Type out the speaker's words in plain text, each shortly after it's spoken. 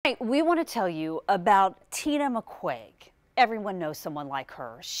Tonight, we want to tell you about Tina McQuaig. Everyone knows someone like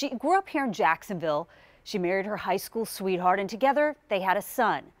her. She grew up here in Jacksonville. She married her high school sweetheart, and together they had a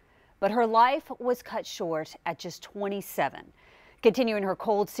son. But her life was cut short at just 27. Continuing her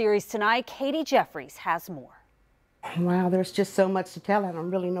Cold series tonight, Jeffries has more. Wow, there's just so much to tell. I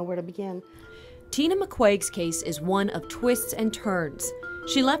don't really know where to begin. Tina McQuaig's case is one of twists and turns.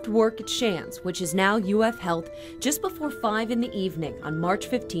 She left work at Shands, which is now UF Health, just before 5 in the evening on March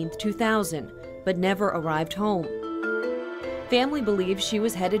 15, 2000, but never arrived home. Family believes she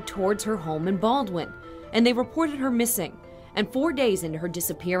was headed towards her home in Baldwin, and they reported her missing. And 4 days into her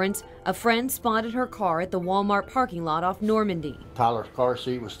disappearance, a friend spotted her car at the Walmart parking lot off Normandy. Tyler's car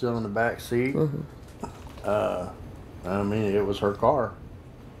seat was still in the back seat. I mean, it was her car.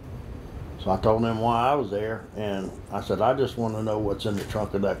 So I told them why I was there, and I said, I just want to know what's in the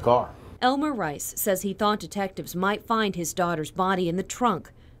trunk of that car. Elmer Rice says he thought detectives might find his daughter's body in the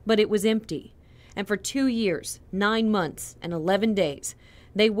trunk, but it was empty. And for 2 years, 9 months, and 11 days,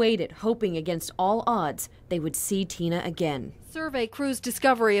 they waited, hoping against all odds they would see Tina again. Survey crew's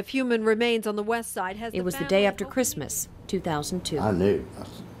discovery of human remains on the west side has. It was the day after Christmas, 2002. I knew.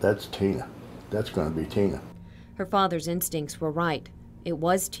 That's Tina. That's going to be Tina. Her father's instincts were right. It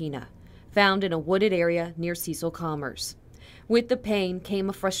was Tina, found in a wooded area near Cecil Commerce. With the pain came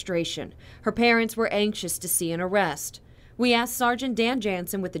a frustration. Her parents were anxious to see an arrest. We asked Sergeant Dan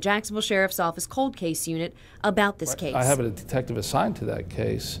Jansen with the Jacksonville Sheriff's Office Cold Case Unit about this case. I have a detective assigned to that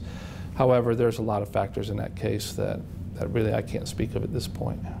case. However, there's a lot of factors in that case that really I can't speak of at this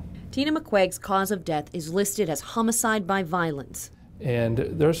point. Tina McQuaig's cause of death is listed as homicide by violence. And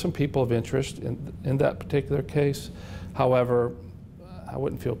there are some people of interest in that particular case. However, I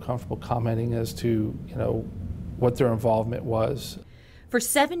wouldn't feel comfortable commenting as to, what their involvement was. For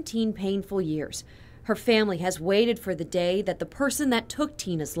 17 painful years, her family has waited for the day that the person that took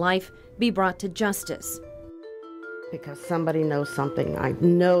Tina's life be brought to justice. Because somebody knows something. I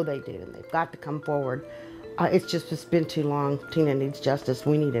know they do, and they've got to come forward. It's been too long. Tina needs justice.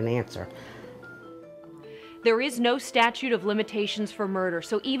 We need an answer. There is no statute of limitations for murder,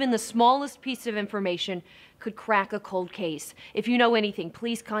 so even the smallest piece of information could crack a cold case. If you know anything,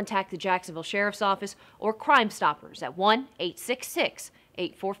 please contact the Jacksonville Sheriff's Office or Crime Stoppers at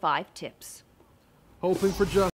 1-866-845-TIPS. Hoping for justice.